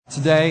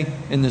today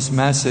in this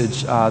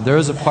message, there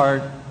is a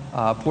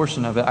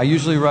portion of it. I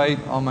usually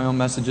write all my own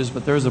messages,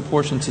 but there is a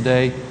portion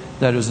today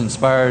that is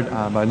inspired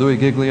by Louis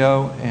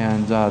Giglio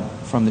and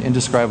from the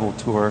Indescribable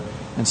Tour.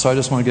 And so I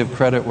just want to give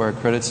credit where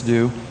credit's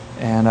due.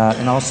 And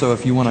also,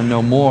 if you want to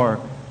know more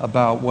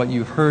about what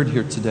you heard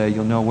here today,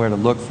 you'll know where to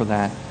look for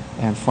that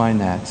and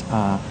find that.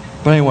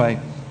 But anyway,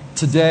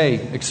 today,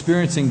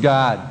 experiencing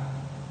God.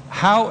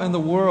 How in the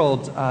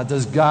world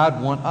does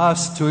God want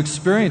us to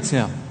experience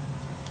Him?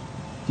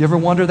 You ever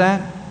wonder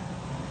that?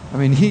 I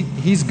mean,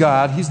 He's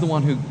God. He's the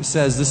one who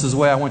says, this is the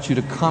way I want you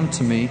to come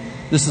to me.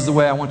 This is the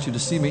way I want you to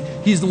see me.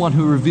 He's the one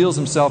who reveals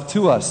Himself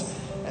to us.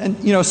 And,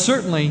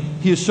 certainly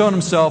He has shown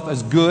Himself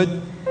as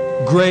good,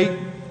 great,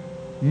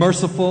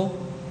 merciful,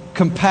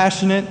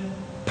 compassionate,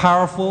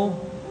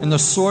 powerful, and the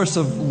source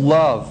of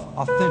love,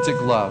 authentic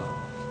love.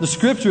 The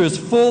Scripture is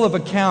full of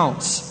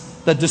accounts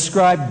that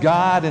describe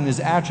God and His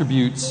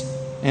attributes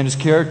and His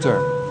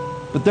character.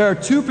 But there are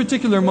two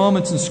particular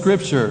moments in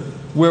Scripture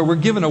where we're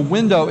given a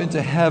window into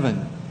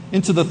heaven,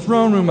 into the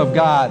throne room of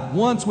God,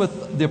 once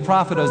with the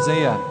prophet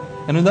Isaiah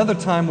and another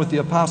time with the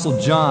apostle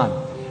John.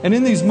 And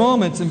in these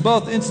moments, in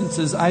both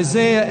instances,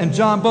 Isaiah and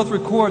John both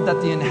record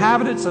that the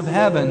inhabitants of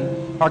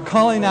heaven are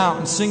calling out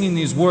and singing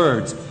these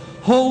words,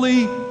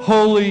 "Holy,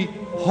 holy,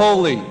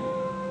 holy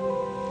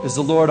is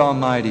the Lord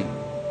Almighty."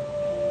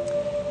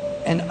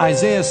 And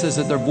Isaiah says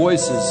that their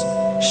voices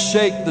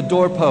shake the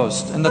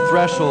doorpost and the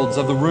thresholds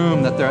of the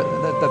room that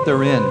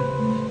they're in.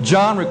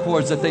 John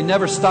records that they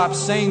never stop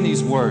saying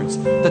these words,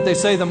 that they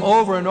say them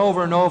over and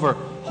over and over.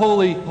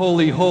 Holy,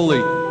 holy, holy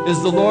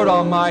is the Lord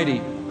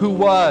Almighty, who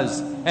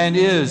was and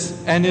is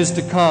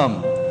to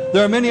come.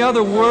 There are many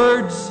other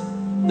words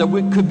that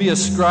could be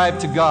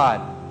ascribed to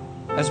God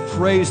as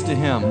praise to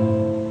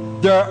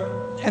Him. There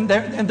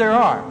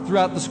are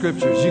throughout the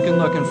Scriptures. You can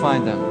look and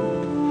find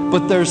them.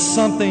 But there's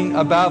something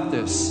about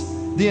this.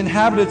 The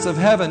inhabitants of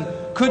heaven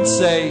could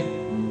say,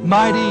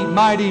 mighty,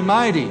 mighty,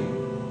 mighty,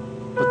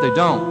 but they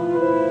don't.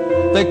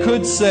 They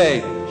could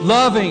say,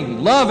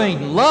 loving,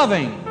 loving,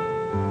 loving,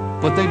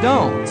 but they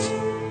don't.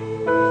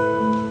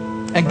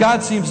 And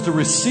God seems to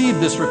receive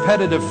this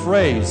repetitive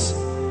phrase.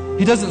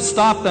 He doesn't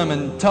stop them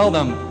and tell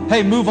them,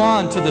 hey, move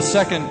on to the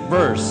second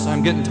verse.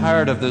 I'm getting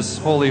tired of this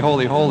holy,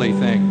 holy, holy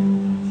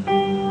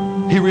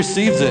thing. He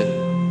receives it,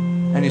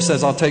 and He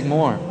says, I'll take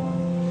more.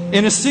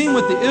 In a scene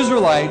with the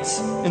Israelites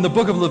in the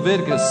book of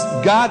Leviticus,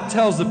 God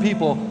tells the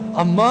people,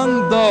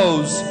 among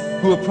those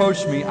who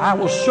approach me, I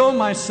will show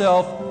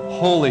myself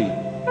holy.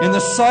 In the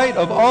sight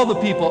of all the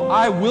people,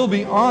 I will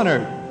be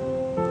honored.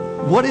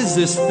 What is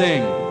this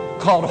thing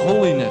called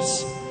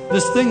holiness?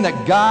 This thing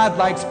that God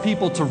likes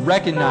people to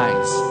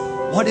recognize.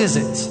 What is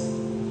it?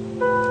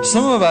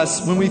 Some of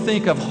us, when we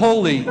think of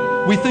holy,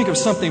 we think of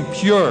something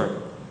pure,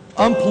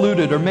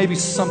 unpolluted, or maybe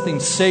something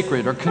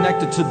sacred or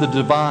connected to the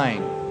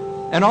divine.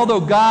 And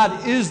although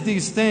God is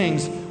these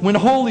things, when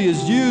holy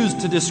is used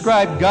to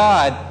describe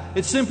God,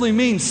 it simply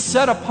means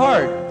set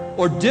apart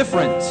or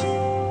different.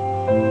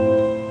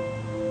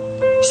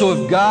 So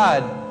if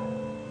God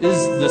is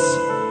this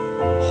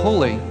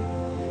holy,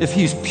 if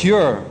He's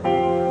pure,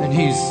 then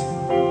He's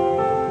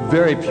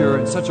very pure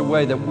in such a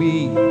way that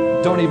we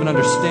don't even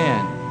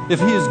understand. If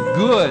He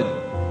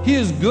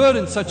is good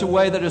in such a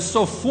way that is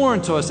so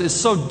foreign to us, is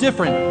so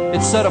different,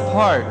 it's set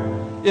apart.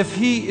 If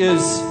He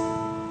is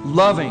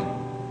loving,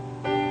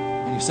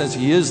 and He says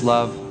He is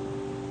love,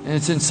 and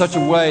it's in such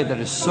a way that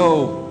is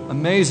so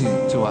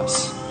amazing to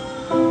us,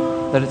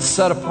 that it's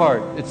set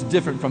apart, it's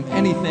different from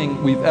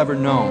anything we've ever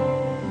known.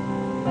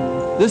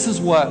 This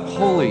is what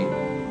holy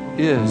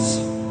is.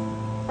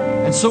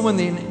 And so when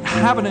the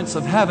inhabitants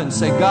of heaven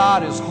say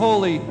God is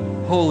holy,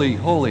 holy,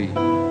 holy,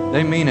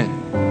 they mean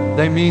it.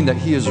 They mean that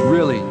He is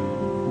really,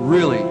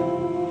 really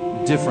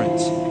different.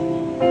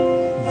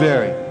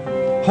 Very.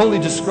 Holy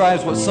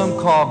describes what some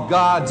call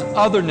God's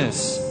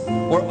otherness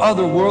or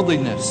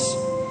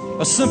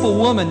otherworldliness. A simple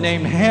woman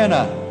named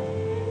Hannah,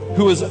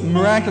 who was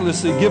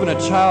miraculously given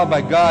a child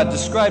by God,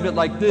 described it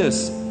like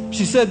this.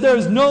 She said, there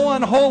is no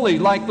one holy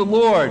like the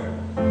Lord.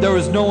 There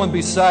is no one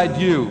beside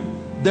you.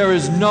 There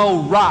is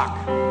no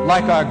rock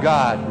like our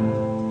God.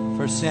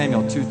 1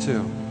 Samuel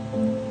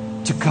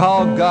 2:2. To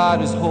call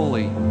God as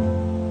holy,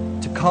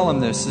 to call Him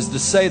this, is to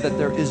say that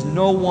there is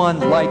no one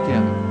like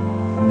Him.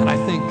 And I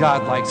think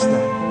God likes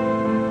that.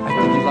 I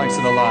think He likes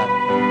it a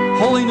lot.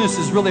 Holiness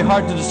is really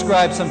hard to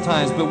describe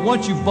sometimes, but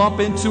once you bump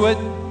into it,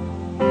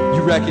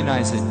 you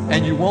recognize it,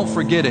 and you won't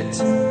forget it.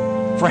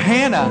 For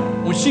Hannah,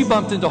 when she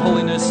bumped into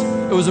holiness,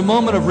 it was a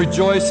moment of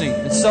rejoicing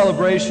and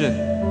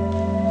celebration.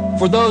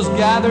 For those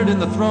gathered in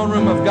the throne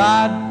room of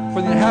God,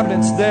 for the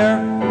inhabitants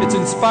there, it's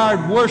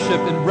inspired worship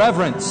and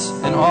reverence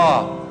and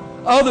awe.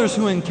 Others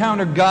who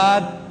encountered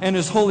God and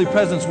His holy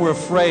presence were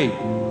afraid.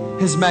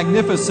 His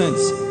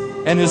magnificence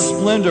and His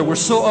splendor were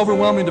so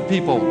overwhelming to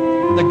people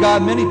that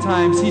God many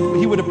times He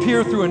would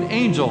appear through an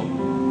angel,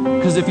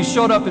 because if He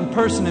showed up in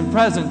person in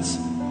presence,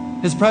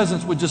 His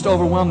presence would just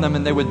overwhelm them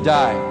and they would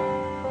die.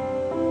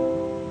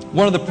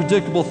 One of the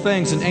predictable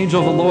things an angel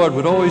of the Lord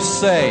would always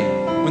say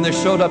when they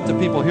showed up to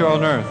people here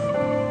on earth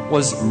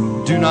was,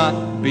 do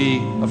not be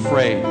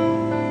afraid.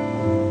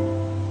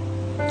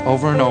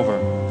 Over and over,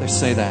 they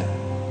say that.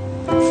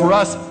 For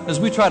us, as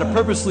we try to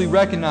purposely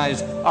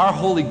recognize our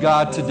holy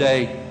God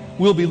today,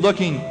 we'll be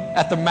looking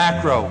at the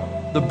macro,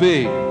 the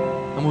big,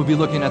 and we'll be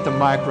looking at the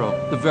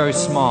micro, the very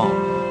small.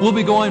 We'll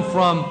be going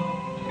from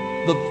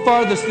the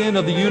farthest end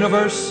of the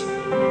universe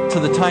to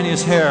the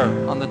tiniest hair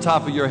on the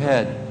top of your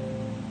head,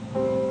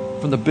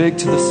 from the big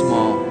to the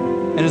small.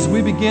 And as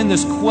we begin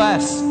this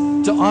quest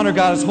to honor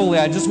God as holy,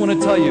 I just want to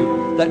tell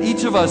you that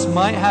each of us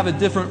might have a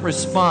different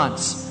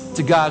response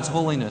to God's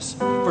holiness.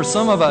 For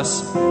some of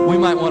us, we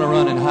might want to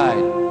run and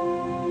hide.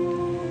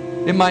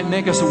 It might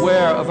make us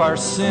aware of our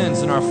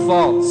sins and our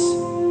faults.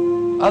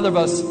 Other of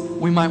us,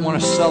 we might want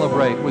to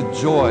celebrate with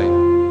joy.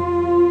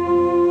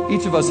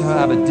 Each of us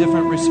have a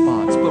different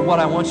response. But what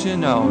I want you to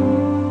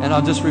know, and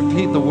I'll just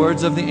repeat the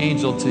words of the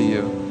angel to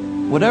you,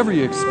 whatever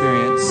you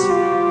experience,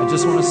 I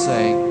just want to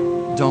say,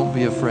 don't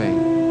be afraid.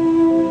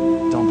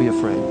 Don't be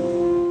afraid.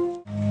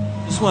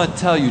 I just want to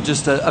tell you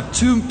just of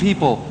two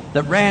people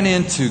that ran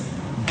into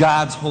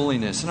God's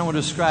holiness. And I want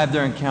to describe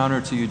their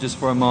encounter to you just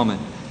for a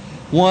moment.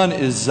 One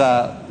is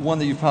one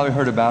that you've probably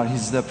heard about.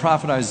 He's the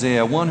prophet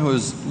Isaiah, one who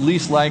is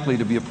least likely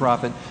to be a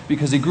prophet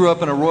because he grew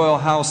up in a royal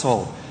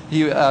household.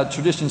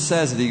 Tradition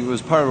says that he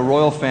was part of a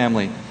royal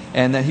family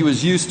and that he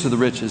was used to the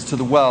riches, to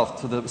the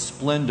wealth, to the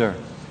splendor.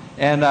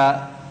 And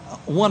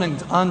one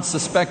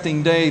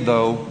unsuspecting day,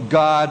 though,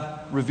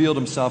 God revealed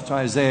himself to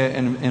Isaiah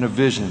in a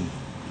vision.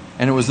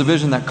 And it was the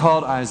vision that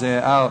called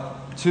Isaiah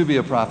out to be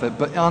a prophet.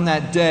 But on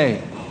that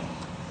day,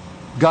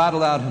 God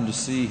allowed him to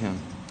see him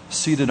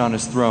seated on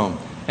his throne.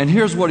 And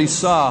here's what he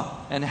saw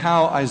and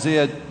how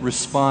Isaiah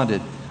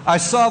responded. I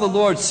saw the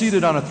Lord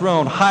seated on a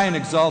throne, high and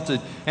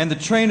exalted, and the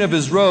train of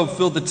his robe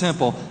filled the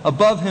temple.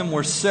 Above him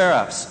were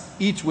seraphs,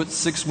 each with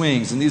 6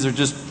 wings. And these are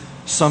just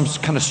some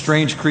kind of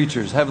strange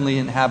creatures, heavenly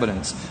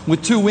inhabitants.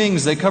 With 2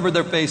 wings they covered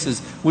their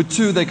faces, with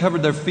 2 they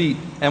covered their feet,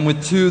 and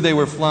with 2 they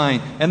were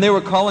flying. And they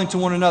were calling to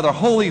one another,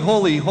 Holy,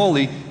 holy,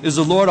 holy is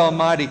the Lord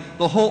Almighty.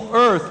 The whole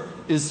earth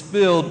is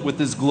filled with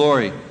his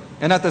glory.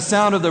 And at the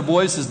sound of their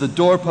voices, the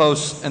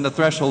doorposts and the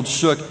threshold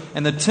shook,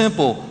 and the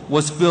temple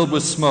was filled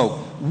with smoke.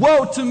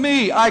 Woe to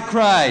me, I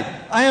cried.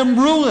 I am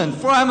ruined,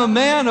 for I am a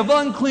man of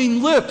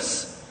unclean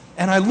lips,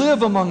 and I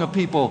live among a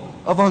people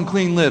of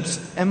unclean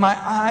lips, and my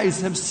eyes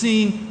have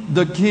seen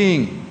the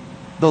King,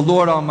 the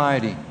Lord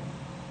Almighty.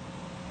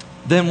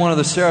 Then one of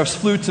the seraphs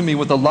flew to me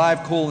with a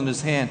live coal in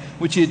his hand,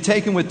 which he had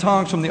taken with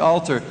tongs from the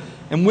altar.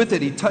 And with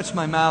it he touched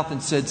my mouth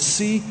and said,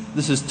 See,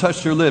 this has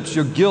touched your lips.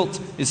 Your guilt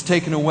is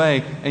taken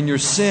away, and your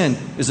sin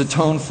is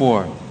atoned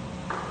for.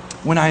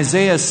 When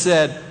Isaiah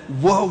said,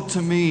 Woe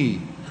to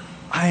me,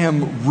 I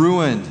am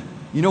ruined.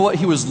 You know what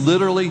he was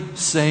literally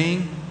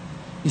saying?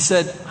 He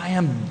said, I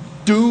am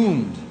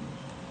doomed.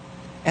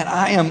 And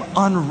I am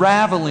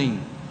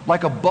unraveling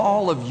like a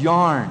ball of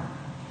yarn.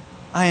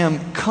 I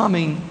am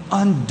coming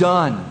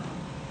undone.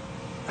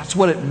 That's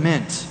what it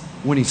meant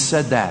when he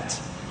said that.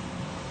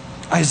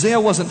 Isaiah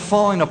wasn't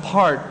falling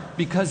apart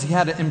because he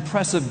had an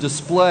impressive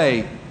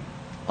display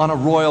on a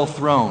royal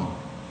throne.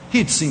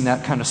 He'd seen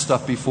that kind of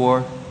stuff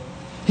before.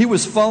 He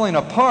was falling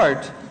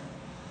apart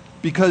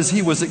because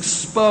he was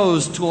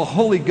exposed to a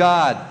holy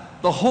God,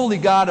 the holy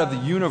God of the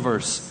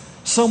universe,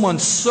 someone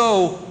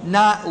so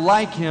not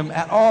like him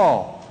at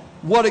all.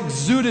 What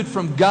exuded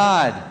from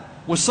God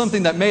was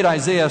something that made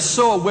Isaiah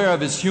so aware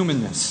of his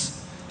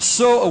humanness,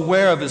 so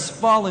aware of his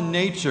fallen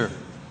nature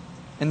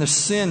and the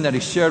sin that he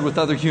shared with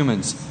other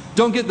humans.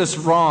 Don't get this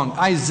wrong.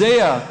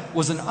 Isaiah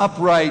was an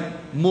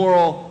upright,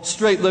 moral,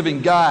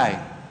 straight-living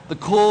guy. The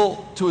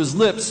coal to his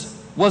lips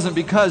wasn't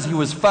because he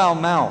was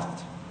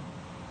foul-mouthed,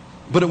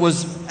 but it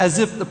was as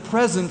if the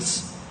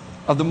presence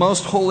of the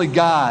most holy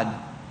God,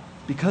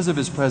 because of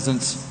his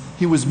presence,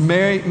 he was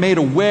made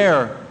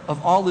aware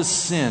of all his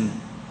sin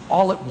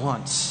all at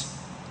once.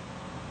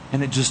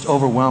 And it just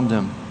overwhelmed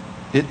him.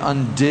 It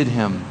undid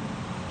him.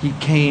 He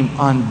came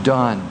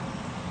undone.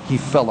 He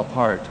fell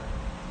apart.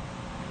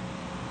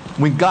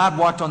 When God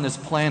walked on this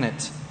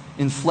planet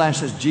in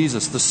flesh as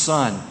Jesus, the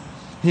Son,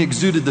 he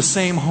exuded the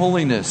same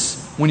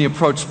holiness when he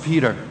approached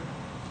Peter.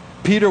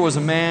 Peter was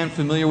a man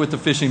familiar with the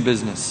fishing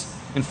business.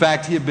 In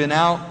fact, he had been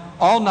out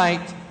all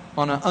night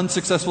on an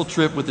unsuccessful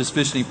trip with his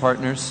fishing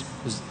partners,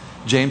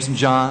 James and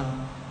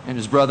John, and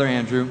his brother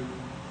Andrew.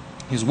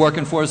 He was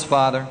working for his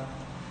father.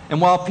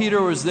 And while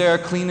Peter was there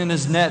cleaning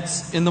his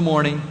nets in the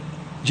morning,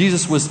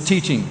 Jesus was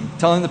teaching,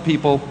 telling the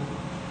people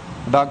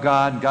about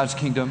God and God's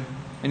kingdom.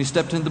 And he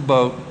stepped into the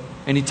boat,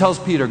 and he tells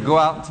Peter, go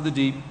out into the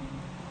deep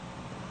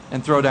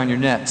and throw down your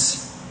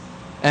nets.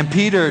 And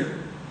Peter,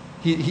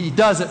 he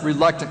does it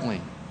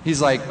reluctantly.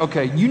 He's like,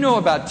 okay, you know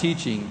about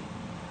teaching,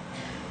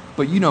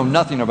 but you know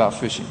nothing about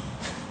fishing.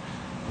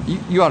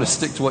 You ought to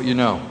stick to what you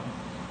know.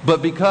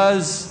 But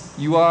because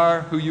you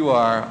are who you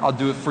are, I'll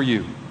do it for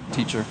you,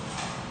 teacher.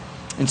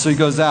 And so he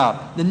goes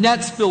out. The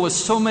nets fill with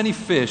so many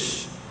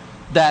fish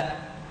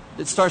that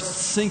it starts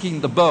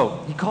sinking the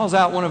boat. He calls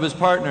out one of his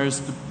partners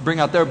to bring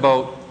out their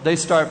boat. They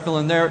start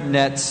filling their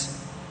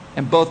nets,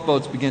 and both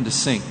boats begin to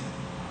sink.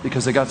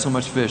 because they got so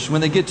much fish.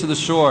 When they get to the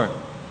shore,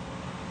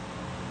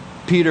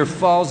 Peter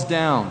falls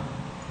down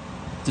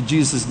to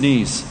Jesus'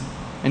 knees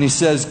and he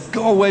says,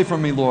 "Go away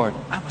from me, Lord.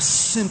 I'm a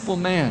sinful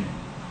man."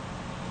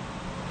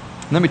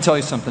 Let me tell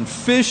you something.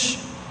 Fish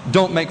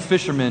don't make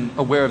fishermen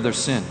aware of their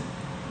sin.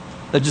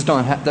 That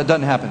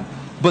doesn't happen.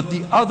 But the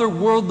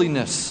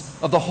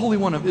otherworldliness of the Holy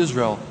One of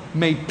Israel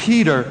made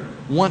Peter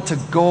want to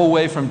go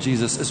away from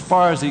Jesus as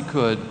far as he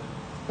could,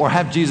 or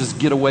have Jesus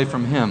get away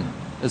from him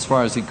as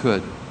far as he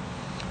could.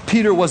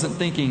 Peter wasn't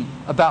thinking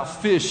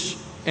about fish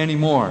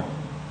anymore.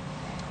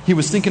 He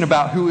was thinking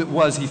about who it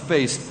was he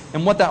faced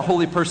and what that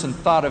holy person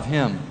thought of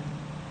him.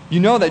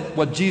 You know that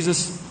what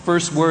Jesus'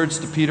 first words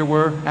to Peter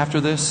were after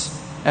this?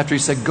 After he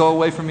said, "Go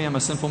away from me, I'm a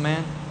sinful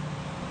man"?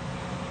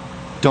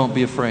 Don't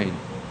be afraid.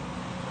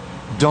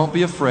 Don't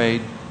be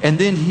afraid. And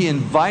then he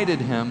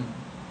invited him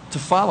to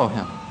follow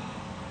him.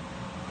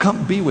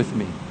 Come be with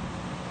me.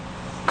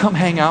 Come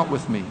hang out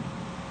with me.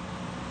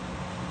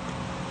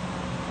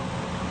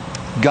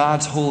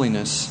 God's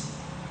holiness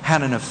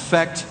had an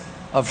effect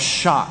of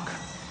shock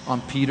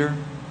on Peter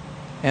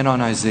and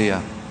on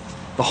Isaiah.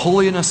 The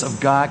holiness of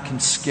God can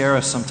scare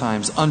us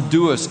sometimes,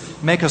 undo us,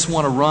 make us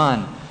want to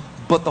run.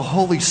 But the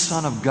Holy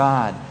Son of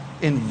God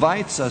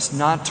invites us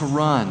not to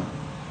run,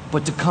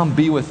 but to come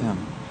be with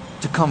Him,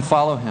 to come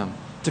follow Him,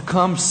 to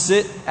come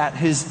sit at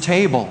His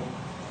table.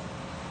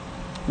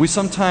 We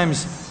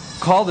sometimes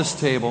call this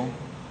table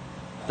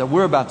that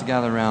we're about to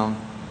gather around,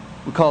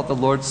 we call it the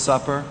Lord's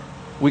Supper,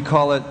 we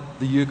call it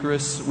the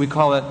Eucharist, we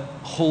call it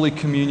Holy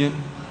Communion.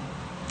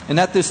 And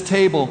at this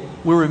table,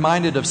 we're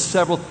reminded of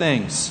several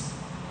things.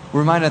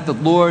 We're reminded that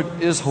the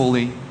Lord is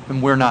holy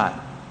and we're not.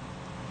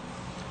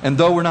 And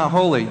though we're not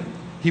holy,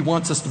 He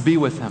wants us to be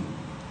with Him,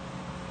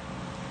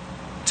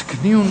 to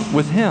commune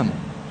with Him.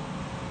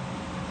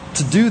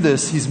 To do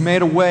this, He's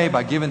made a way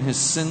by giving His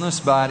sinless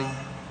body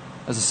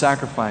as a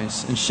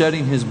sacrifice and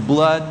shedding His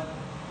blood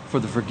for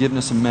the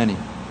forgiveness of many.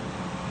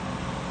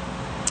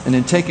 And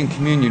in taking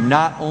communion,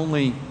 not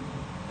only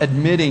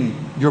admitting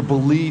your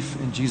belief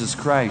in Jesus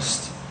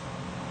Christ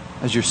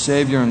as your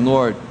Savior and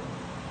Lord,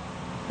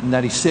 and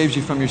that He saves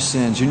you from your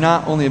sins, you're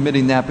not only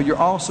admitting that, but you're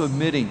also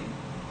admitting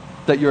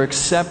that you're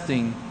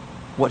accepting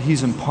what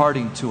He's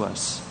imparting to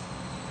us,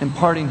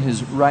 imparting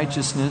His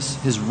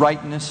righteousness, His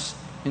rightness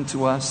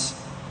into us,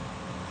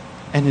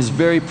 and His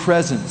very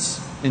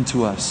presence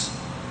into us,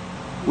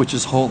 which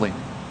is holy.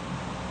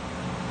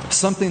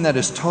 Something that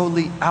is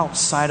totally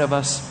outside of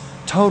us,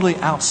 totally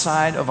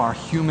outside of our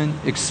human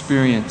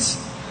experience.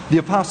 The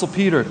Apostle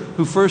Peter,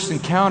 who first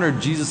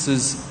encountered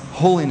Jesus'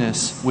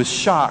 holiness with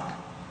shock,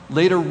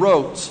 later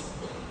wrote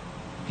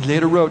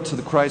to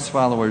the Christ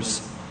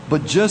followers,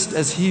 "But just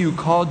as He who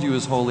called you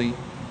is holy,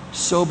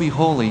 so be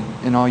holy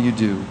in all you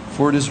do.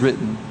 For it is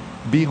written,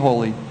 be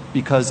holy,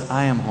 because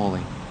I am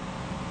holy."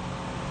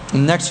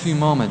 In the next few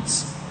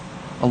moments,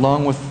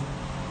 along with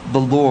the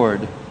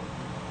Lord,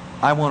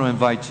 I want to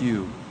invite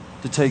you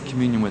to take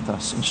communion with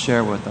us and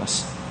share with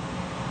us.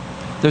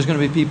 There's going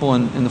to be people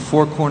in the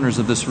four corners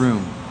of this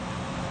room,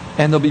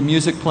 and there'll be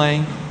music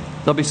playing.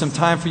 There'll be some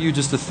time for you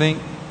just to think,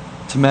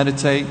 to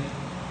meditate,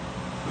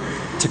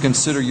 to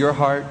consider your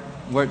heart,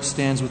 where it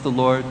stands with the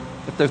Lord.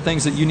 If there are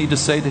things that you need to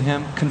say to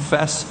Him,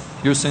 confess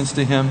your sins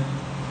to Him.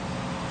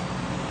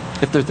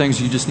 If there are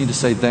things you just need to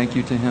say thank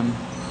you to Him,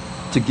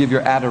 to give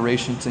your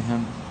adoration to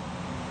Him.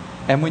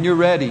 And when you're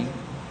ready,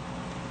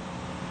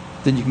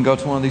 then you can go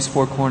to one of these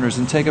four corners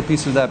and take a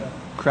piece of that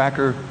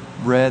cracker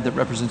bread that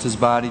represents His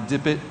body,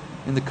 dip it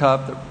in the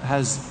cup that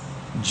has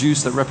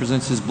juice that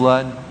represents His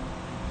blood,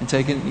 and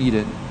take it and eat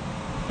it.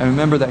 And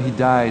remember that He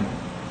died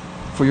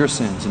for your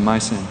sins and my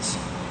sins.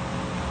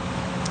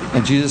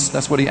 And Jesus,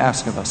 that's what He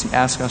asks of us. He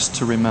asks us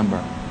to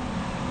remember.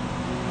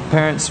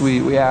 Parents,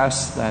 we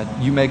ask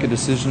that you make a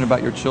decision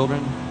about your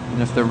children,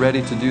 and if they're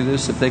ready to do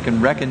this, if they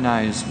can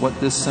recognize what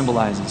this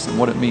symbolizes and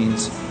what it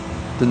means,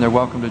 then they're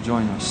welcome to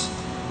join us.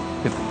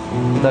 If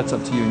that's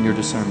up to you and your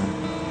discernment.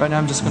 Right now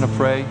I'm just going to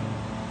pray,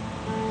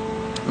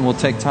 and we'll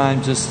take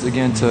time just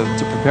again to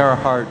prepare our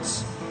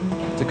hearts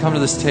to come to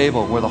this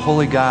table where the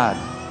Holy God,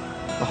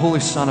 the Holy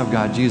Son of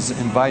God, Jesus,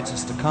 invites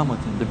us to come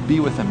with Him, to be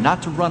with Him,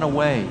 not to run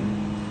away.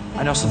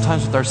 I know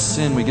sometimes with our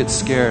sin we get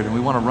scared and we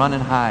want to run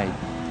and hide.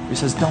 He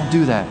says, don't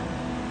do that.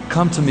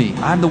 Come to me.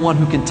 I'm the one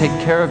who can take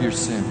care of your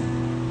sin.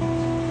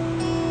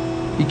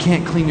 You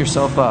can't clean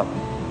yourself up.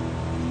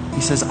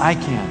 He says, I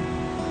can.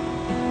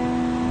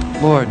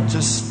 Lord,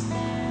 just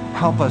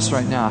help us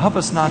right now. Help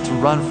us not to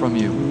run from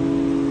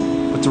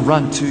you, but to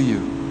run to you.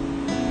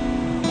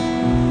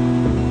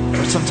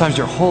 Or sometimes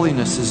your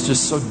holiness is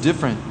just so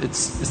different.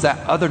 It's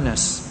that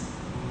otherness.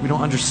 We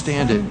don't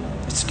understand it.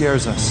 It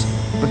scares us.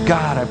 But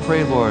God, I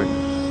pray, Lord,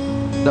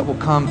 that we'll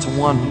come to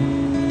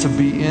one to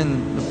be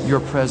in your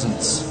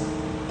presence.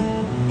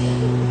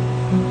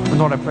 And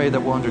Lord, I pray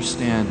that we'll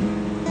understand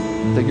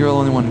that you're the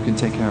only one who can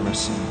take care of our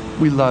sin.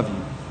 We love you.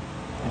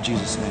 In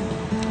Jesus' name,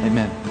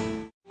 amen.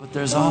 But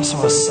there's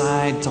also a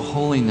side to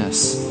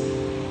holiness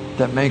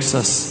that makes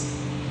us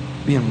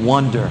be in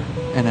wonder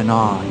and in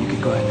awe. You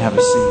can go ahead and have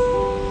a seat.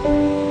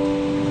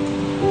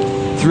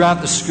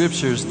 Throughout the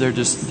scriptures,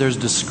 there's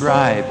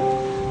described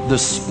the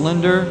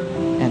splendor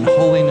and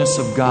holiness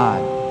of God.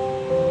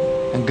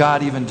 And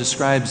God even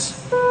describes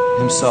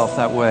himself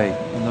that way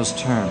in those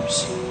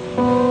terms.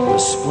 The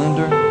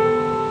splendor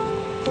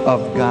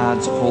of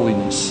God's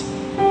holiness.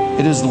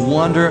 It is the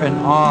wonder and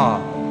awe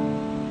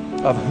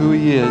of who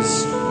he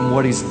is and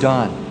what he's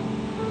done.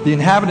 The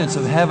inhabitants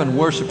of heaven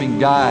worshiping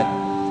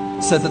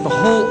God said that the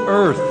whole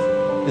earth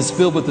is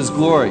filled with his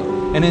glory.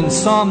 And in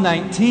Psalm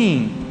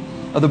 19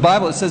 of the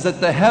Bible, it says that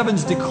the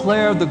heavens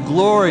declare the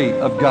glory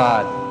of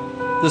God.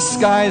 The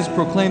skies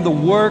proclaim the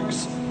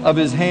works of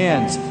his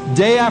hands.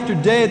 Day after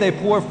day they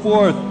pour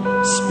forth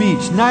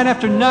speech. Night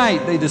after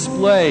night they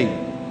display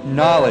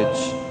knowledge.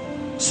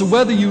 So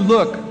whether you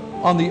look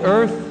on the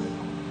earth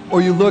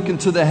or you look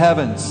into the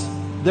heavens,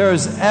 there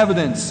is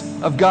evidence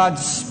of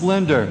God's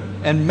splendor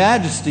and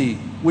majesty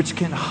which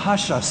can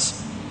hush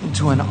us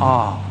into an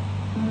awe.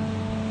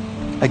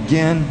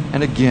 Again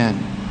and again,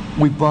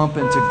 we bump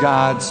into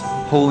God's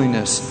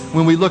holiness.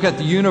 When we look at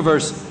the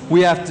universe,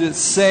 we have to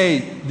say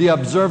the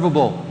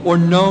observable or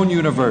known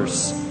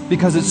universe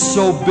because it's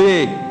so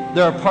big.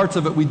 There are parts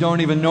of it we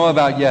don't even know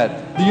about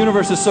yet. The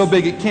universe is so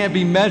big it can't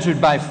be measured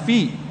by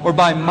feet or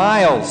by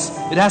miles.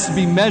 It has to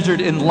be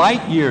measured in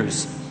light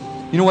years.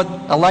 You know what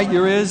a light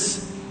year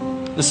is?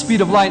 The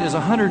speed of light is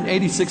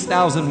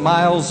 186,000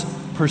 miles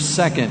per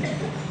second.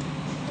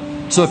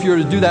 So if you were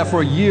to do that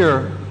for a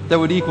year, that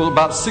would equal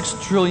about 6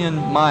 trillion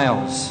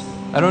miles.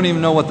 I don't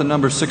even know what the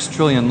number 6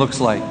 trillion looks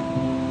like.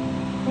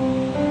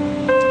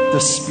 The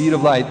speed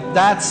of light.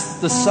 That's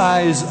the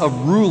size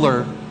of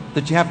ruler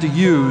that you have to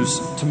use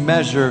to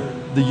measure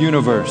the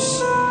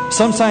universe.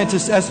 Some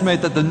scientists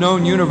estimate that the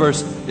known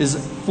universe is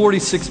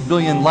 46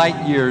 billion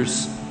light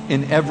years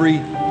in every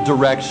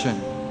direction.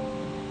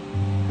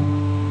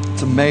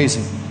 It's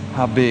amazing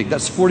how big.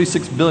 That's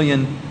 46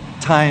 billion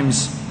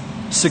times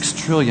 6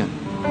 trillion.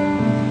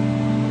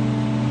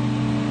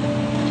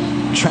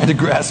 I'm trying to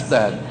grasp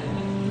that.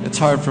 It's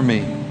hard for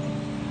me.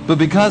 But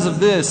because of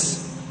this,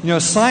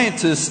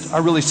 scientists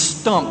are really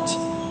stumped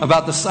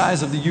about the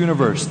size of the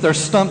universe. They're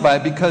stumped by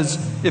it because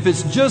if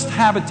it's just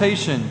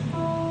habitation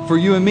for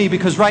you and me,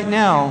 because right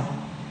now,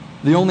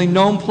 the only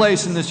known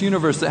place in this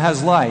universe that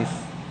has life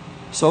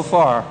so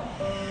far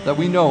that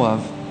we know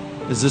of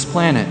is this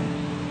planet.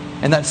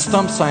 And that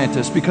stumps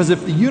scientists because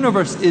if the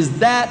universe is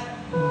that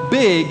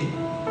big,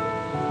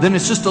 then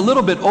it's just a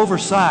little bit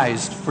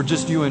oversized for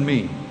just you and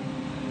me.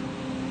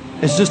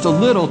 It's just a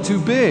little too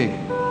big.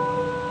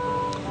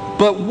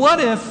 But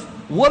what if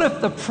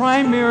the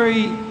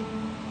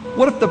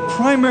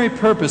primary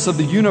purpose of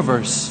the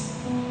universe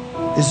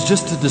is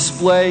just to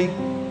display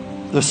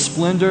the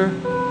splendor,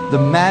 the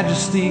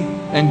majesty,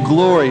 and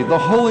glory, the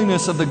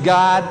holiness of the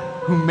God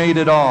who made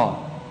it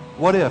all?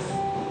 What if?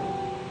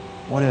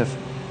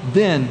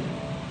 Then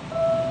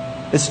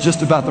it's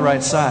just about the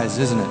right size,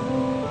 isn't it?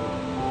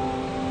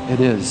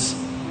 It is.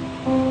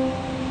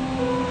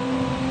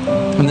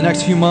 In the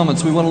next few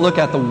moments, we want to look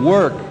at the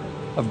work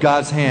of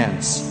God's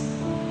hands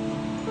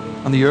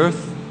on the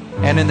earth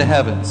and in the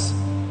heavens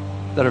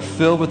that are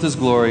filled with his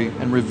glory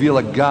and reveal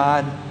a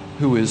God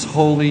who is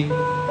holy,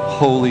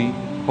 holy,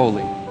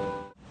 holy.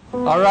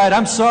 All right,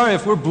 I'm sorry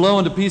if we're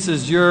blowing to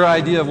pieces your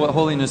idea of what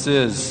holiness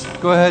is.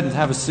 Go ahead and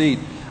have a seat.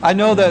 I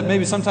know that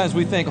maybe sometimes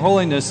we think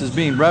holiness is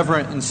being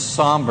reverent and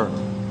somber,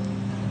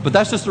 but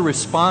that's just a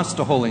response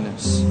to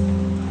holiness.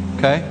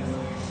 Okay?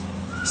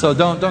 So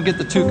don't get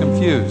the two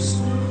confused.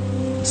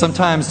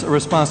 Sometimes a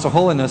response to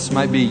holiness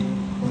might be,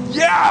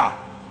 yeah,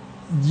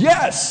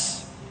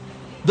 yes.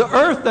 The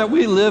earth that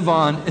we live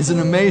on is an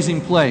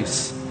amazing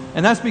place.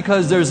 And that's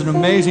because there's an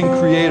amazing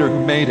creator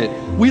who made it.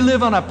 We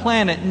live on a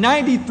planet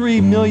 93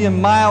 million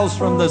miles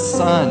from the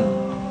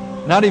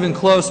sun. Not even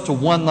close to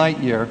 1 light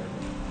year.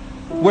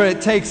 Where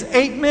it takes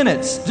 8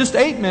 minutes, just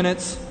 8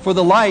 minutes, for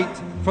the light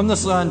from the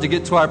sun to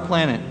get to our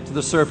planet, to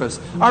the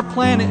surface. Our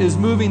planet is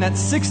moving at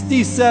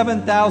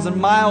 67,000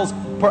 miles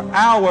per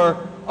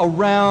hour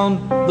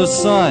around the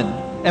sun.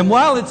 And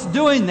while it's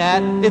doing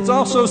that, it's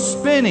also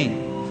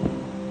spinning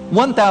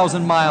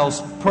 1,000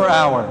 miles per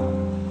hour.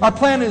 Our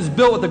planet is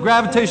built with a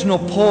gravitational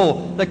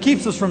pull that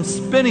keeps us from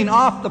spinning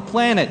off the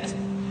planet.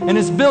 And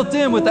it's built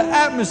in with the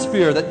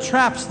atmosphere that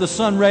traps the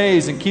sun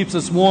rays and keeps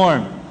us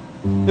warm.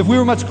 If we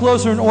were much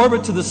closer in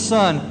orbit to the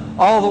sun,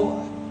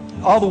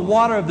 all the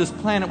water of this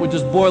planet would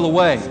just boil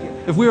away.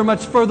 If we were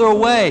much further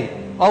away,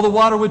 all the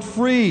water would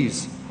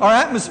freeze. Our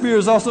atmosphere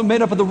is also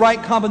made up of the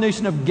right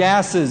combination of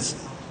gases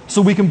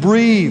so we can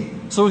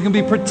breathe, so we can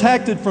be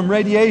protected from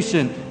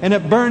radiation, and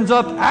it burns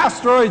up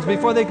asteroids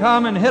before they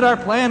come and hit our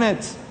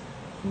planet.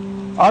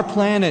 Our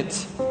planet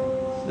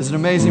is an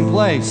amazing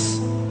place.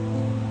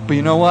 But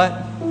you know what?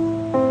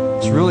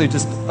 It's really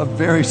just a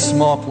very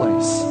small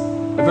place.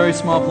 A very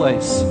small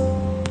place.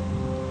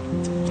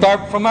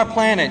 From our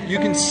planet, you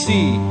can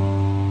see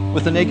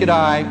with the naked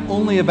eye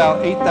only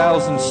about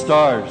 8,000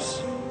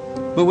 stars.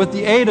 But with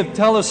the aid of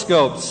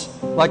telescopes,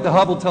 like the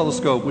Hubble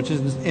telescope, which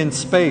is in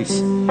space,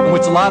 in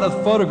which a lot of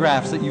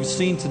photographs that you've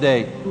seen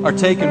today are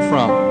taken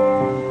from,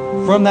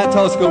 From that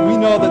telescope, we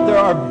know that there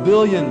are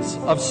billions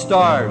of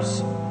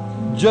stars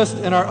just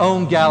in our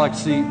own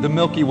galaxy, the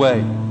Milky Way.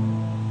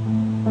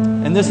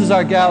 And this is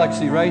our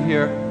galaxy right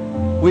here.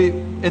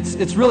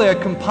 It's really a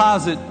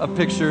composite of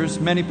pictures,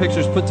 many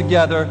pictures put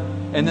together,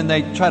 and then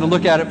they try to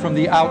look at it from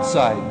the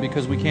outside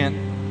because we can't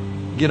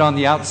get on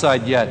the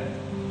outside yet.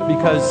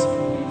 Because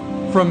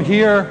from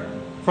here,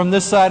 from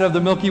this side of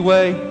the Milky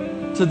Way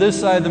to this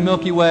side of the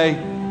Milky Way,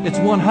 it's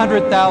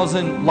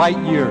 100,000 light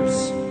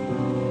years.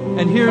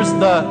 And here's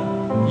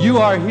you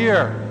are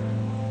here.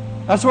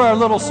 That's where our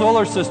little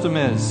solar system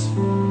is.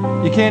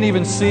 You can't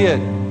even see it.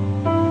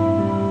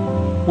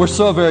 We're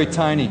so very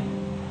tiny.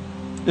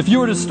 If you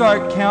were to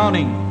start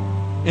counting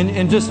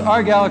in just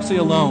our galaxy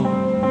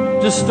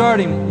alone, just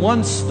starting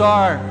one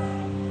star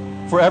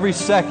for every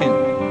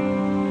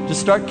second,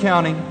 just start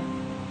counting,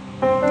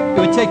 it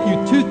would take you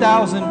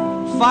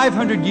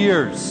 2,500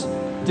 years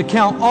to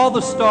count all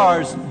the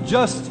stars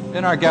just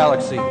in our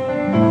galaxy.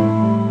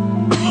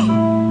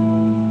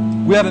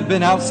 We haven't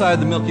been outside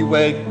the Milky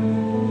Way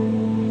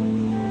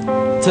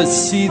to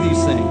see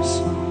these things.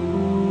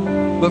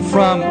 But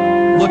from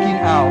looking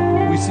out,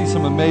 we see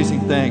some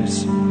amazing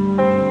things.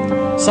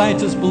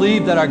 Scientists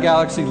believe that our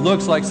galaxy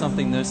looks like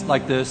something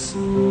like this.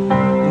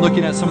 And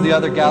looking at some of the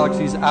other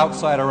galaxies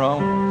outside our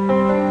own,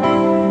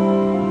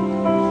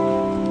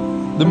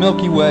 the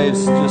Milky Way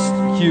is just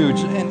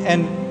huge.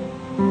 And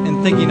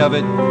in thinking of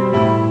it,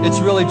 it's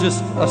really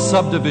just a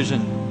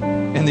subdivision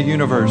in the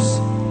universe.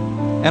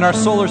 And our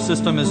solar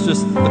system is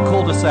just the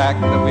cul-de-sac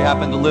that we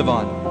happen to live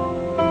on.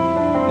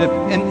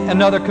 And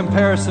another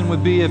comparison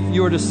would be if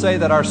you were to say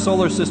that our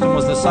solar system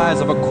was the size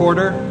of a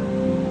quarter,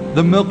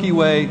 the Milky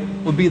Way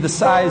would be the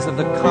size of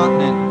the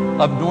continent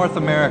of North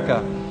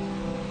America.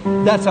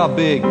 That's how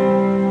big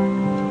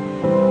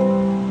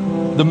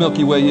the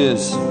Milky Way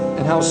is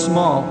and how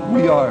small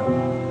we are.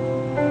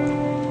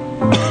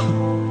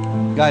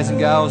 Guys and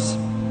gals,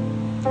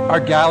 our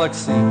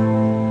galaxy,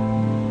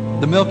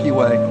 the Milky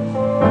Way,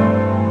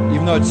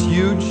 even though it's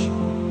huge,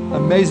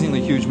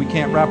 amazingly huge, we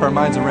can't wrap our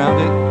minds around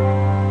it.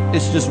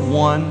 It's just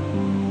one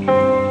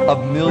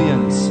of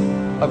millions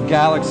of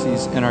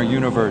galaxies in our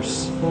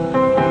universe.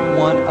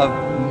 One of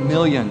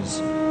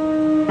millions.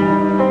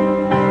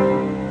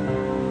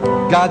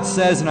 God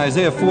says in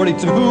Isaiah 40,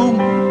 "To whom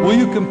will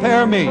you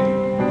compare me?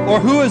 Or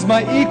who is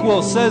my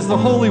equal, says the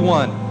Holy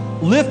One?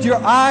 Lift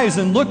your eyes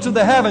and look to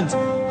the heavens.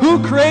 Who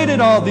created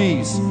all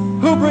these?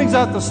 Who brings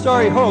out the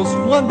starry host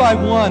one by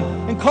one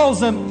and calls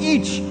them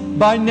each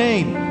by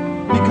name?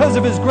 Because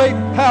of his great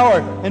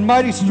power and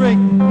mighty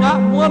strength, not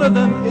one of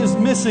them is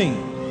missing.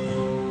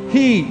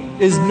 He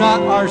is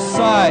not our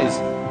size.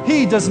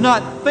 He does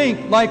not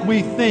think like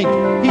we think."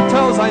 He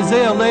tells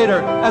Isaiah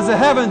later, "As the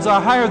heavens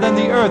are higher than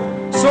the earth,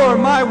 so are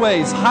my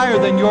ways higher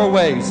than your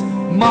ways,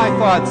 my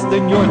thoughts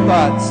than your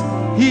thoughts."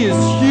 He is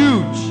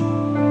huge.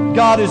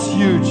 God is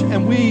huge,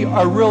 and we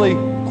are really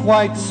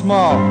quite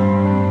small.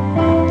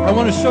 I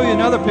want to show you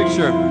another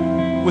picture.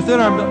 Within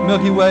our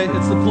Milky Way,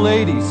 it's the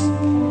Pleiades.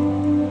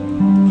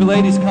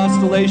 Pleiades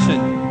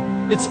constellation.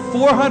 It's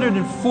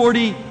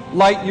 440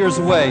 light years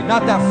away.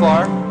 Not that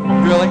far,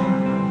 really.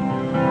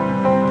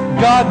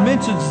 God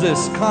mentions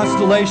this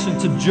constellation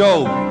to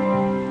Job.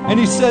 And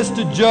he says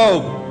to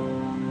Job,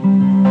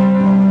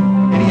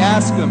 and he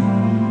asks him,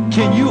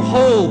 "Can you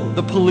hold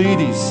the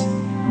Pleiades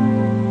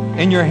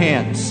in your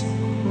hands?"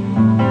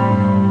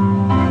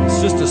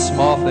 It's just a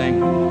small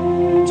thing.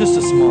 Just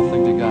a small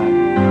thing to God.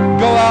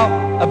 Go out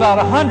about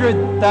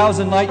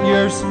 100,000 light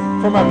years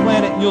from our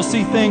planet, and you'll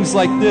see things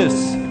like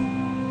this.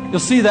 You'll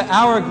see the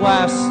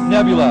Hourglass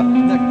Nebula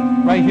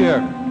right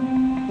here.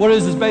 What it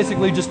is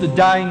basically just a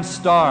dying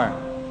star.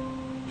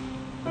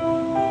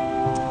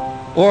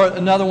 Or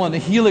another one, the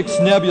Helix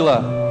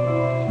Nebula,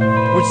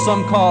 which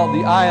some call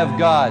the Eye of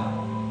God.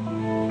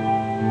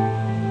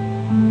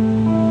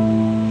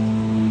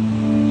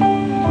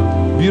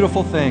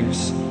 Beautiful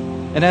things.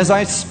 And as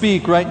I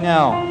speak right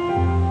now,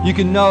 you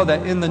can know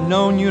that in the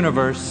known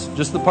universe,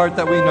 just the part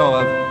that we know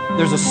of,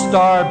 there's a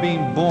star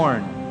being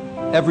born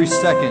every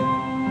second.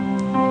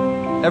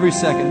 Every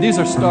second. These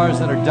are stars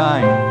that are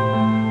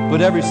dying,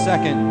 but every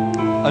second,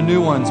 a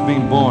new one's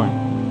being born.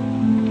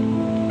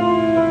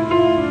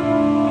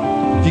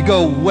 If you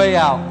go way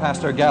out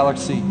past our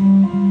galaxy,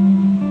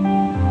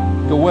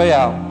 go way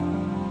out,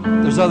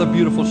 there's other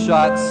beautiful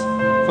shots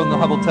from the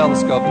Hubble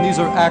telescope. And these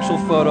are actual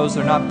photos.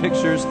 They're not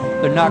pictures.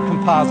 They're not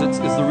composites.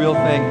 It's the real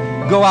thing.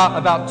 Go out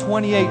about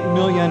 28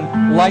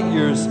 million light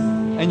years,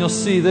 and you'll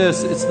see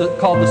this. It's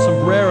called the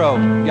Sombrero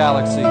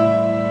Galaxy.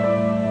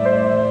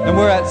 And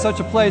we're at such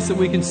a place that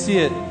we can see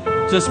it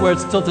just where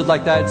it's tilted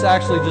like that. It's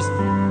actually just,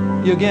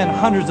 again,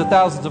 hundreds of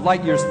thousands of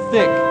light years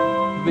thick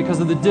because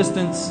of the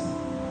distance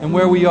and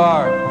where we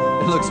are.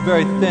 It looks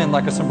very thin,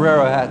 like a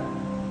sombrero hat.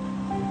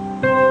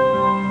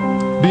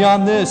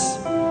 Beyond this,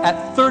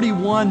 at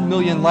 31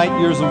 million light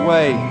years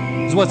away,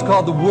 is what's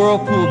called the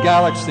Whirlpool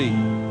Galaxy.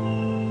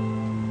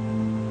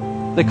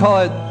 They call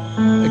it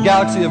a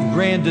galaxy of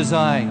grand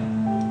design.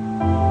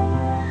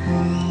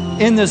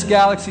 In this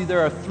galaxy,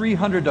 there are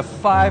 300 to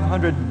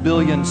 500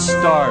 billion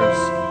stars.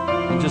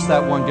 in just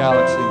that one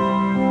galaxy.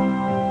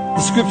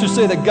 The scriptures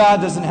say that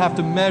God doesn't have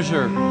to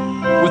measure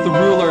with the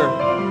ruler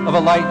of a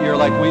light year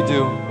like we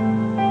do.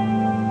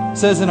 It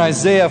says in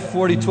Isaiah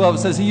 40:12, it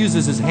says he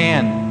uses his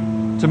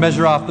hand to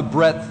measure off the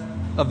breadth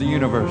of the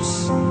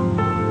universe.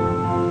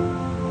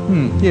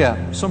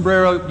 Yeah,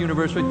 Sombrero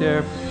universe right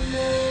there.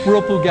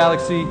 Whirlpool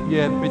galaxy,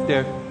 yeah, right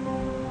there.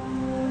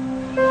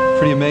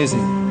 Pretty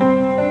amazing.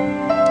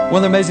 One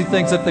of the amazing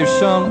things that they've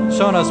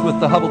shown us with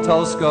the Hubble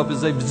telescope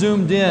is they've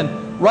zoomed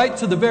in right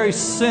to the very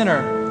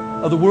center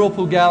of the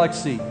Whirlpool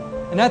galaxy.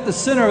 And at the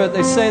center of it,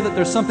 they say that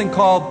there's something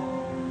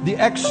called the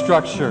X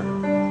structure.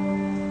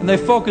 And they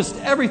focused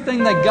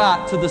everything they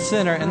got to the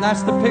center, and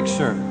that's the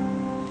picture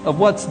of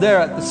what's there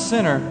at the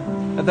center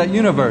of that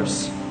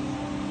universe.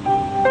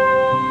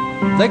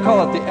 They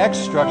call it the X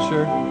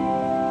structure.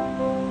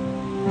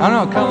 I don't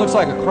know, it kind of looks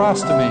like a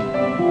cross to me.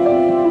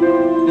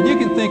 And you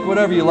can think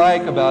whatever you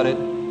like about it,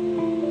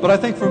 but I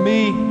think for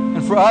me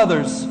and for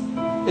others,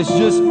 it's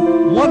just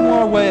one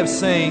more way of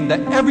saying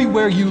that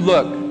everywhere you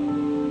look,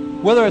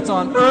 whether it's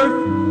on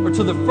Earth or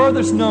to the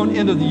furthest known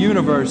end of the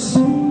universe,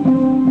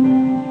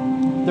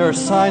 there are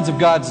signs of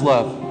God's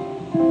love.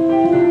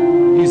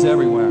 He's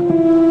everywhere.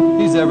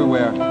 He's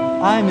everywhere.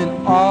 I'm in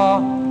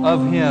awe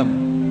of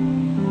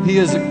Him. He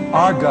is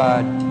our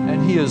God,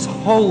 and He is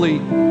holy,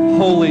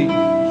 holy,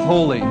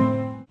 holy.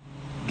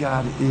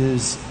 God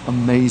is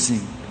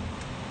amazing.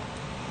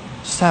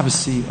 Just have a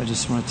seat. I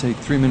just want to take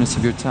 3 minutes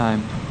of your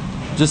time.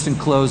 Just in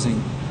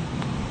closing,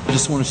 I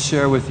just want to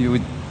share with you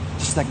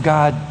just that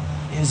God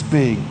is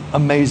big,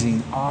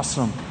 amazing,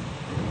 awesome.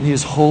 And He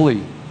is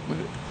holy.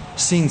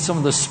 Seeing some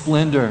of the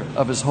splendor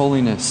of His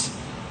holiness.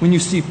 When you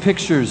see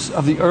pictures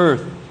of the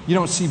earth, you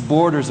don't see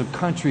borders of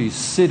countries,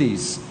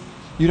 cities.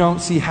 You don't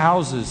see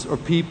houses or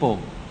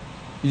people.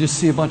 You just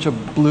see a bunch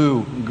of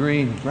blue,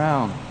 green,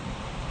 brown.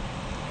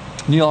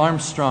 Neil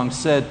Armstrong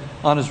said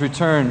on his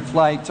return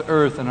flight to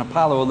Earth in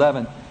Apollo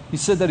 11, he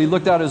said that he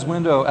looked out his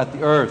window at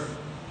the Earth.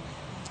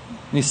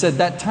 And he said,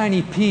 that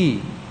tiny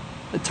pea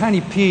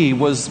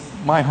was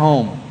my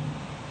home.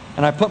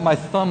 And I put my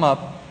thumb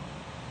up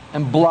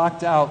and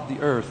blocked out the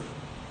Earth.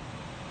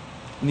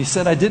 And he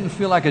said, I didn't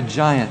feel like a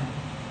giant.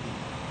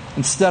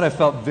 Instead, I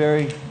felt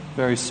very,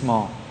 very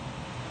small.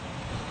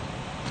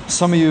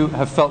 Some of you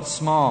have felt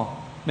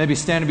small, maybe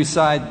standing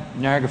beside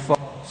Niagara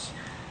Falls.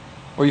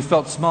 Or you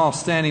felt small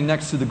standing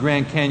next to the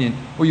Grand Canyon.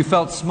 Or you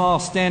felt small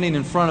standing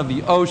in front of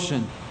the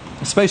ocean.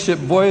 The spaceship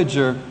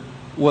Voyager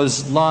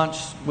was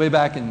launched way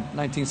back in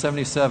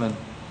 1977.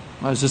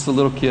 I was just a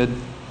little kid.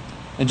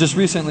 And just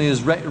recently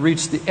has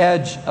reached the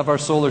edge of our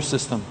solar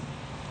system,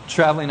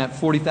 traveling at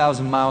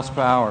 40,000 miles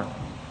per hour.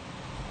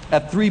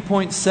 At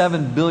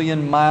 3.7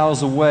 billion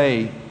miles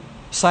away,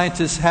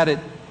 scientists had it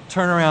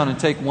turn around and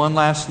take one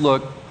last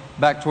look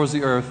back towards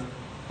the Earth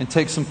and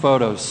take some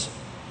photos.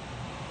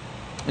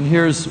 And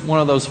here's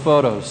one of those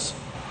photos.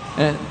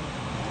 And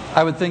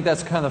I would think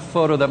that's kind of the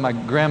photo that my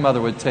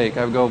grandmother would take.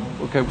 I would go,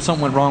 okay,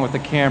 something went wrong with the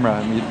camera.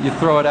 I mean, you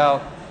throw it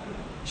out.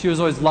 She was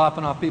always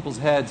lopping off people's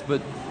heads,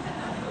 but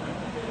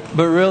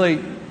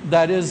really,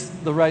 that is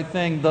the right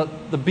thing.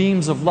 The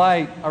beams of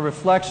light are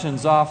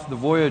reflections off the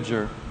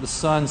Voyager. The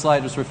sun's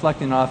light is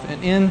reflecting off.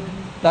 And in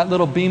that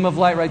little beam of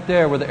light right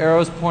there, where the arrow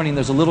is pointing,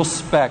 there's a little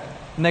speck.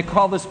 And they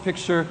call this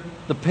picture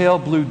the pale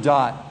blue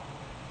dot.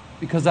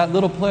 Because that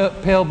little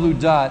pale blue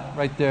dot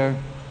right there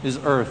is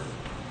Earth.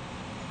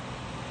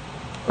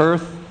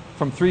 Earth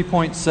from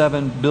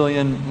 3.7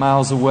 billion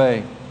miles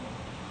away.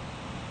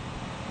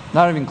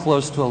 Not even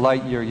close to a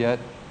light year yet.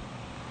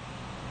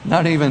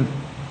 Not even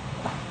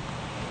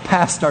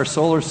past our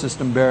solar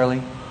system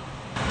barely.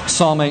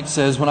 Psalm 8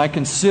 says, when I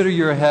consider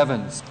your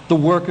heavens, the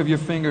work of your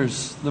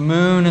fingers, the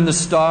moon and the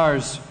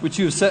stars, which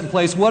you have set in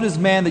place, what is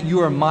man that you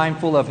are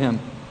mindful of him?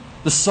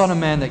 The Son of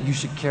Man that you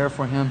should care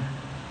for him?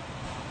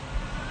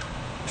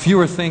 If you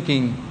were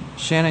thinking,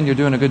 Shannon, you're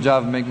doing a good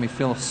job of making me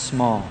feel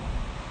small,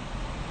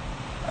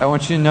 I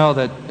want you to know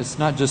that it's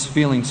not just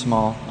feeling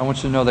small. I want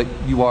you to know that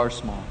you are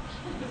small.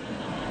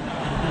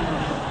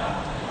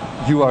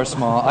 You are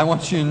small. I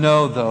want you to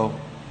know, though,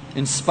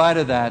 in spite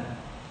of that,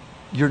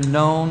 you're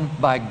known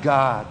by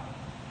God.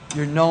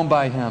 You're known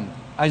by Him.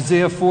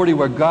 Isaiah 40,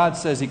 where God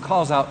says He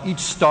calls out each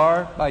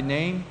star by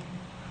name.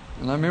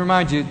 And let me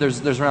remind you,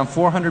 there's around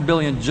 400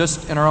 billion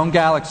just in our own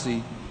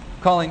galaxy,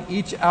 calling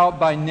each out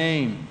by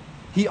name.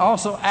 He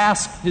also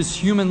asks His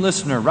human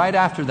listener right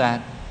after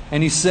that,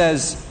 and He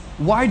says,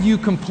 why do you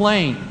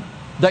complain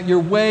that your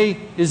way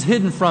is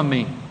hidden from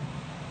me?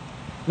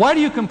 Why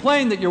do you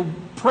complain that your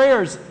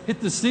prayers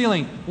hit the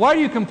ceiling? Why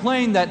do you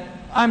complain that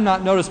I'm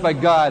not noticed by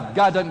God?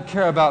 God doesn't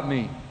care about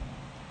me.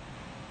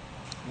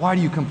 Why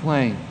do you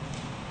complain?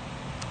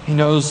 He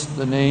knows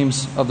the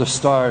names of the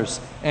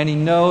stars, and He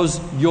knows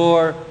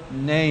your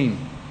name.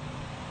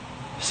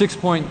 6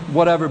 point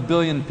whatever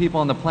billion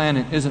people on the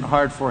planet isn't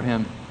hard for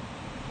Him.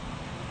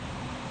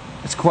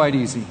 It's quite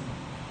easy.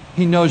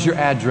 He knows your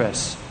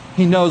address.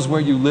 He knows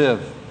where you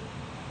live.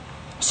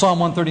 Psalm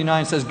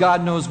 139 says,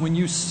 God knows when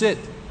you sit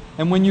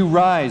and when you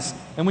rise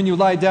and when you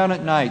lie down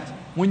at night.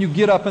 when you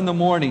get up in the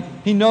morning.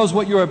 He knows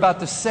what you're about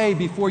to say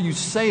before you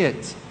say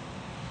it.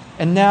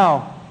 And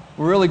now,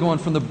 we're really going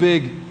from the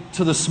big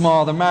to the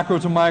small, the macro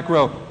to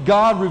micro.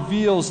 God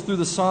reveals through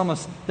the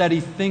psalmist that He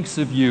thinks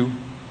of you.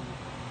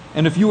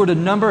 And if you were to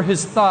number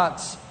His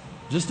thoughts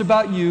just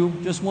about you,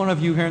 just one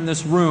of you here in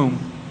this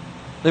room,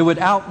 they would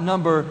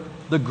outnumber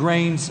the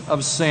grains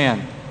of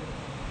sand.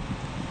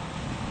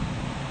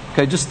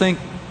 Okay, just think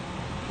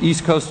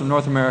east coast of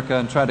North America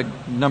and try to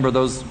number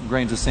those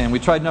grains of sand. We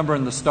tried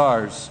numbering the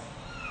stars,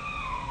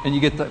 and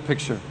you get that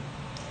picture.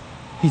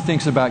 He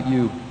thinks about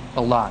you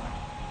a lot.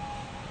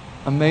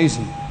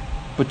 Amazing,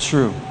 but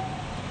true.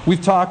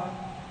 We've talked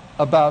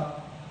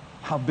about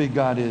how big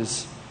God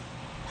is.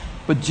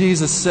 But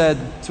Jesus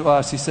said to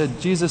us,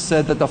 Jesus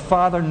said that the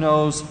Father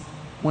knows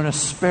when a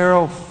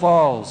sparrow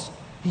falls.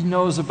 He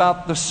knows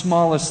about the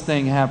smallest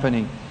thing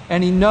happening.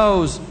 And He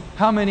knows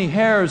how many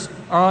hairs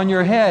are on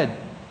your head.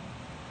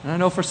 And I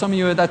know for some of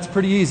you that's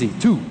pretty easy,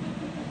 2.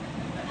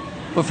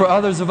 But for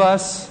others of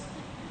us,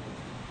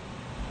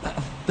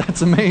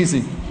 that's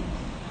amazing.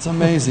 It's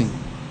amazing.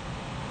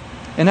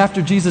 And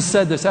after Jesus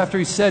said this, after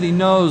He said He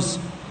knows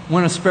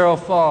when a sparrow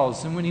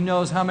falls, and when He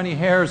knows how many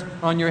hairs are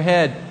on your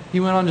head, He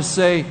went on to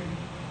say,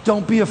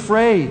 don't be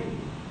afraid.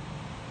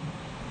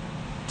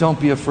 Don't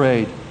be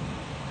afraid.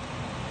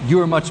 You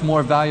are much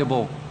more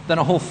valuable than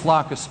a whole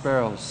flock of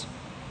sparrows.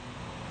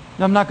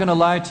 Now, I'm not going to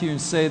lie to you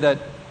and say that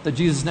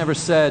Jesus never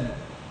said,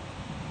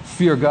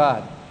 fear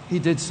God. He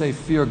did say,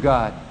 fear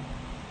God.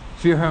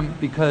 Fear Him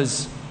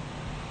because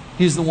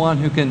He's the one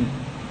who can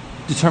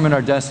determine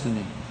our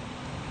destiny.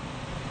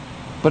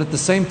 But at the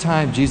same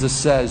time, Jesus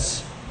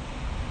says,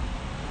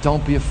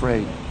 don't be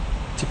afraid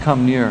to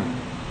come near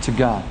to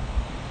God.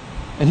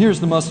 And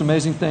here's the most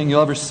amazing thing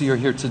you'll ever see or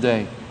hear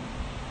today.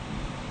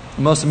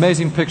 The most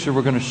amazing picture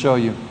we're going to show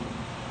you.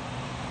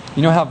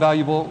 You know how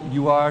valuable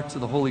you are to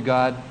the Holy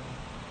God?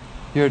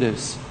 Here it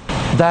is.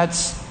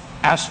 That's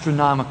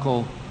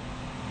astronomical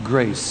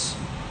grace.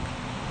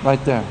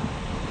 Right there.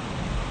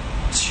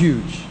 It's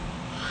huge.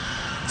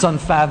 It's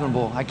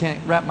unfathomable. I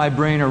can't wrap my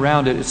brain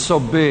around it. It's so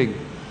big.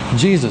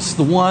 Jesus,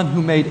 the one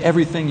who made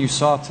everything you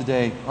saw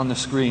today on the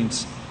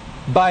screens.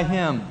 By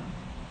Him,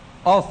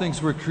 all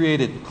things were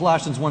created.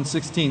 Colossians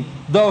 1:16.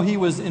 Though He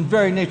was in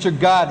very nature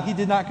God, He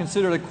did not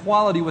consider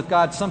equality with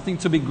God something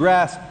to be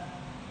grasped,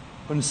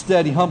 but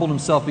instead He humbled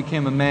Himself,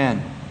 became a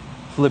man.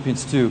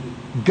 Philippians 2.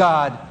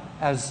 God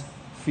as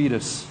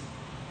fetus.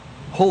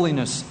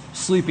 Holiness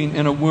sleeping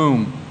in a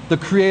womb. The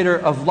creator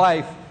of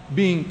life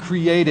being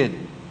created.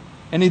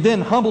 And He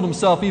then humbled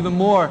Himself even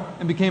more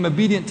and became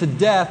obedient to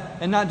death,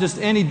 and not just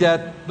any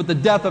death, but the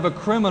death of a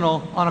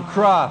criminal on a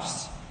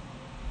cross.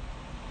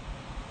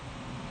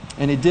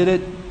 And He did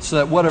it so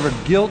that whatever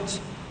guilt,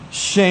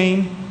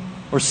 shame,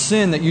 or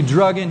sin that you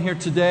drug in here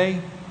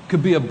today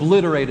could be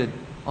obliterated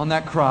on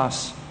that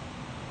cross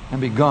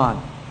and be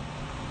gone.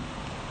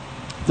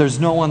 There's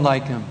no one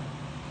like Him.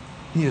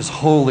 He is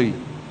holy,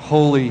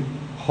 holy,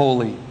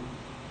 holy.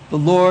 The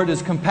Lord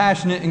is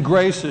compassionate and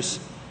gracious,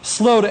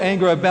 slow to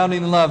anger,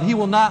 abounding in love. He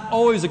will not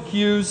always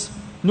accuse,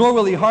 nor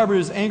will He harbor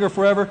His anger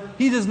forever.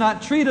 He does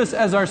not treat us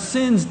as our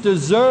sins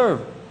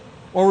deserve,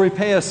 or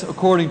repay us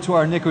according to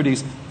our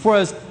iniquities. For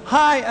as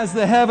high as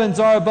the heavens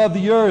are above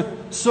the earth,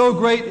 so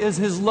great is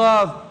His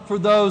love for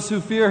those who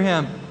fear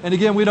Him. And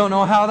again, we don't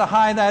know how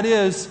high that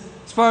is.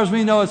 As far as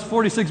we know, it's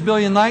 46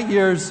 billion light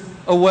years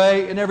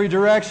away in every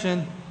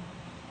direction.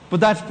 But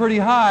that's pretty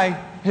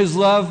high, His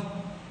love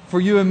for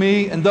you and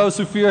me and those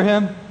who fear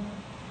Him.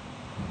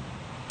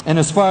 And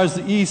as far as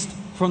the east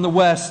from the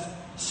west,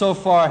 so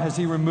far has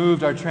He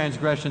removed our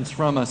transgressions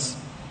from us.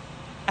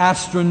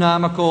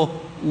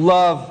 Astronomical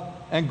love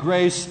and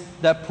grace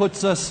that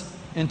puts us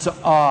into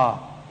awe.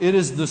 It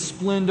is the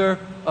splendor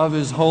of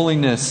His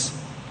holiness.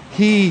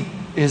 He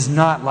is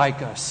not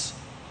like us.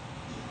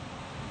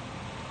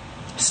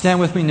 Stand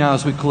with me now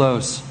as we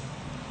close.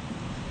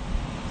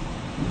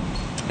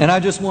 And I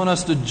just want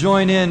us to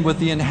join in with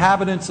the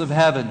inhabitants of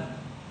heaven.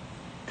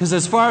 Because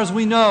as far as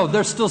we know,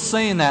 they're still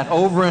saying that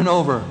over and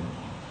over.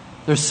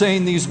 They're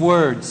saying these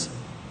words.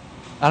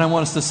 And I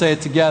want us to say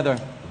it together.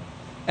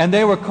 And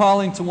they were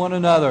calling to one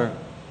another,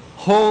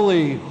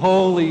 holy,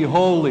 holy,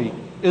 holy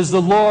is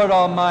the Lord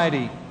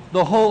Almighty.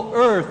 The whole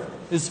earth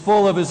is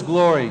full of His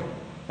glory.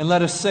 And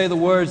let us say the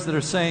words that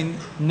are saying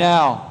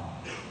now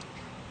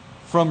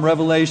from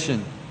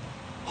Revelation.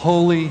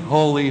 Holy,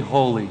 holy,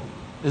 holy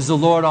is the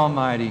Lord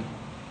Almighty,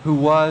 who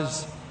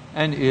was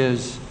and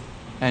is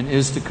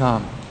to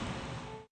come.